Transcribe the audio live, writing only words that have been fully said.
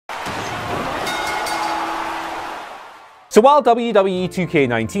So while WWE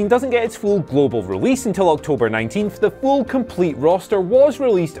 2K19 doesn't get its full global release until October 19th, the full complete roster was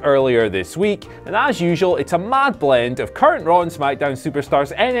released earlier this week, and as usual, it's a mad blend of current Raw and SmackDown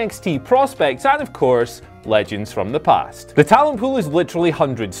superstars, NXT prospects, and of course, legends from the past. The talent pool is literally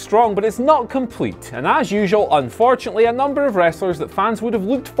hundreds strong, but it's not complete, and as usual, unfortunately, a number of wrestlers that fans would have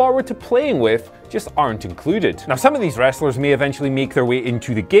looked forward to playing with just aren't included. Now, some of these wrestlers may eventually make their way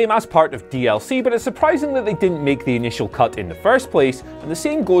into the game as part of DLC, but it's surprising that they didn't make the initial cut in the first place, and the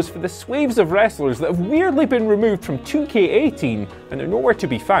same goes for the swathes of wrestlers that have weirdly been removed from 2K18 and are nowhere to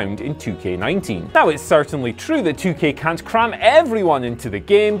be found in 2K19. Now, it's certainly true that 2K can't cram everyone into the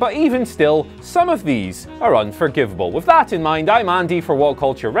game, but even still, some of these are unforgivable. With that in mind, I'm Andy for What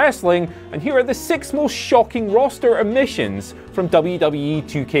Culture Wrestling, and here are the 6 most shocking roster omissions from WWE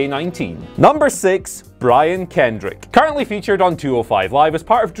 2K19. Number 6. Brian Kendrick. Currently featured on 205 Live as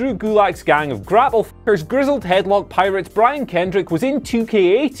part of Drew Gulak's gang of grapple f***ers, grizzled headlock pirates, Brian Kendrick was in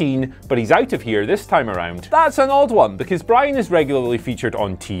 2K18, but he's out of here this time around. That's an odd one, because Brian is regularly featured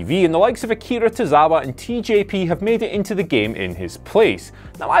on TV, and the likes of Akira Tozawa and TJP have made it into the game in his place.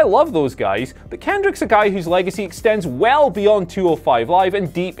 Now, I love those guys, but Kendrick's a guy whose legacy extends well beyond 205 Live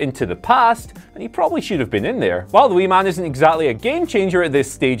and deep into the past, and he probably should have been in there. While the wee man isn't exactly a game changer at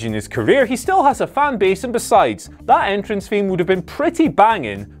this stage in his career, he still has a fan base, and besides, that entrance theme would have been pretty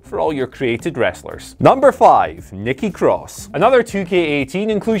banging for all your created wrestlers. Number 5. Nikki Cross. Another 2K18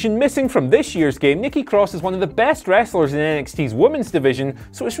 inclusion missing from this year's game. Nikki Cross is one of the best wrestlers in NXT's women's division,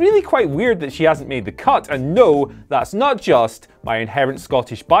 so it's really quite weird that she hasn't made the cut, and no, that's not just my inherent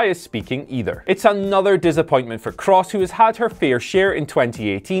Scottish bias speaking either. It's another disappointment for Cross, who has had her fair share in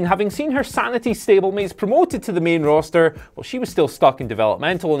 2018, having seen her Sanity stablemates promoted to the main roster while she was still stuck in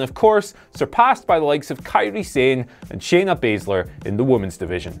developmental, and of course, surpassed by the likes of Kairi Sane and Shayna Baszler in the women's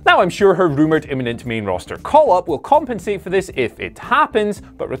division. Now, I'm sure her rumoured imminent main roster call-up will compensate for this if it happens,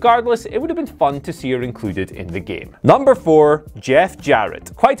 but regardless, it would have been fun to see her included in the game. Number 4. Jeff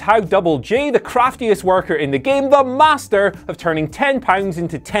Jarrett. Quite how Double J, the craftiest worker in the game, the master of turning £10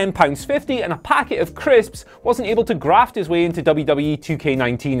 into £10.50 and a packet of crisps, wasn't able to graft his way into WWE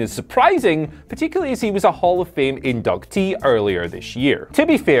 2K19 is surprising, particularly as he was a Hall of Fame inductee earlier this year. To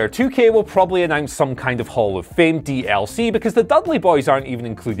be fair, 2K will probably announce some kind of Hall of Fame DLC because the Dudley Boys aren't even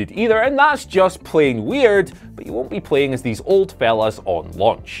included either, and that's just plain weird, but you won't be playing as these old fellas on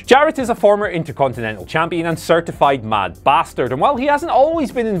launch. Jarrett is a former Intercontinental Champion and certified mad bastard, and while he hasn't always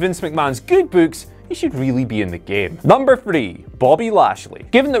been in Vince McMahon's good books, he should really be in the game. Number 3. Bobby Lashley.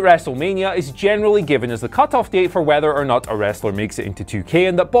 Given that WrestleMania is generally given as the cutoff date for whether or not a wrestler makes it into 2K,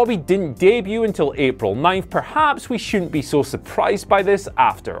 and that Bobby didn't debut until April 9th, perhaps we shouldn't be so surprised by this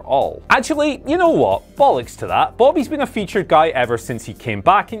after all. Actually, you know what? Bollocks to that. Bobby's been a featured guy ever since he came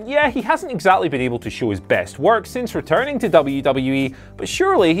back, and yeah, he hasn't exactly been able to show his best work since returning to WWE, but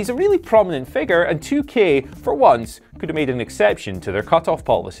surely he's a really prominent figure, and 2K, for once, could have made an exception to their cutoff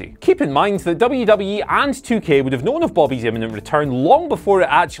policy. Keep in mind that WWE and 2K would have known of Bobby's imminent return long before it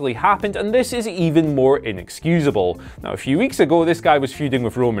actually happened, and this is even more inexcusable. Now, a few weeks ago, this guy was feuding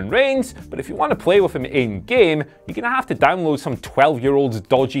with Roman Reigns, but if you want to play with him in-game, you're gonna have to download some 12-year-old's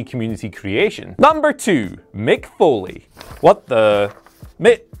dodgy community creation. Number 2. Mick Foley. What the?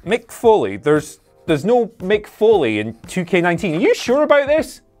 Mick Foley? There's no Mick Foley in 2K19. Are you sure about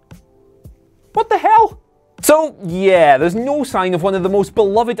this? What the hell? So yeah, there's no sign of one of the most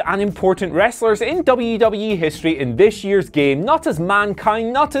beloved and important wrestlers in WWE history in this year's game, not as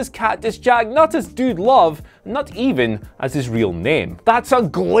Mankind, not as Cactus Jack, not as Dude Love, not even as his real name. That's a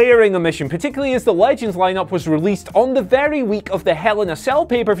glaring omission, particularly as the Legends lineup was released on the very week of the Hell in a Cell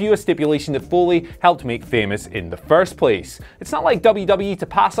pay-per-view, a stipulation that Foley helped make famous in the first place. It's not like WWE to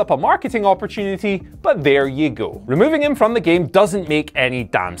pass up a marketing opportunity, but there you go. Removing him from the game doesn't make any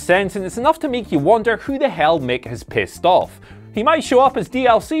damn sense, and it's enough to make you wonder who the hell Mick has pissed off. He might show up as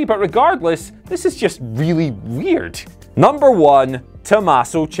DLC, but regardless, this is just really weird. Number 1.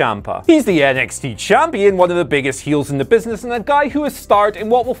 Tommaso Ciampa. He's the NXT champion, one of the biggest heels in the business, and a guy who has starred in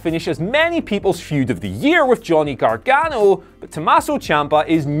what will finish as many people's feud of the year with Johnny Gargano, but Tommaso Ciampa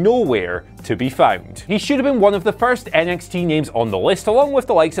is nowhere to be found. He should have been one of the first NXT names on the list, along with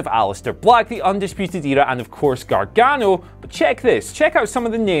the likes of Aleister Black, the Undisputed Era, and of course Gargano, but check this, check out some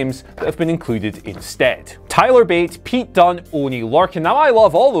of the names that have been included instead. Tyler Bate, Pete Dunne, Oney Lorcan. Now, I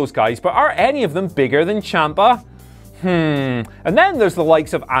love all those guys, but are any of them bigger than Ciampa? And then there's the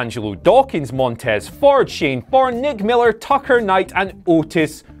likes of Angelo Dawkins, Montez Ford, Shane Thorne, Nick Miller, Tucker Knight, and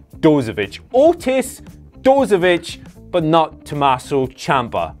Otis Dozovic. Otis Dozovic, but not Tommaso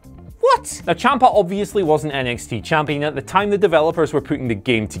Ciampa. What? Now, Ciampa obviously wasn't NXT champion at the time the developers were putting the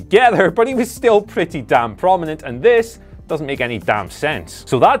game together, but he was still pretty damn prominent, and this Doesn't make any damn sense.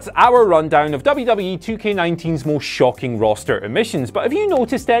 So that's our rundown of WWE 2K19's most shocking roster omissions, but have you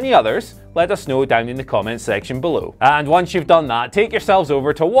noticed any others? Let us know down in the comments section below. And once you've done that, take yourselves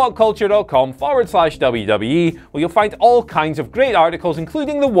over to whatculture.com/WWE, where you'll find all kinds of great articles,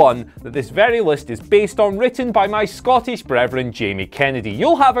 including the one that this very list is based on, written by my Scottish brethren Jamie Kennedy.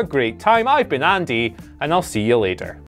 You'll have a great time. I've been Andy, and I'll see you later.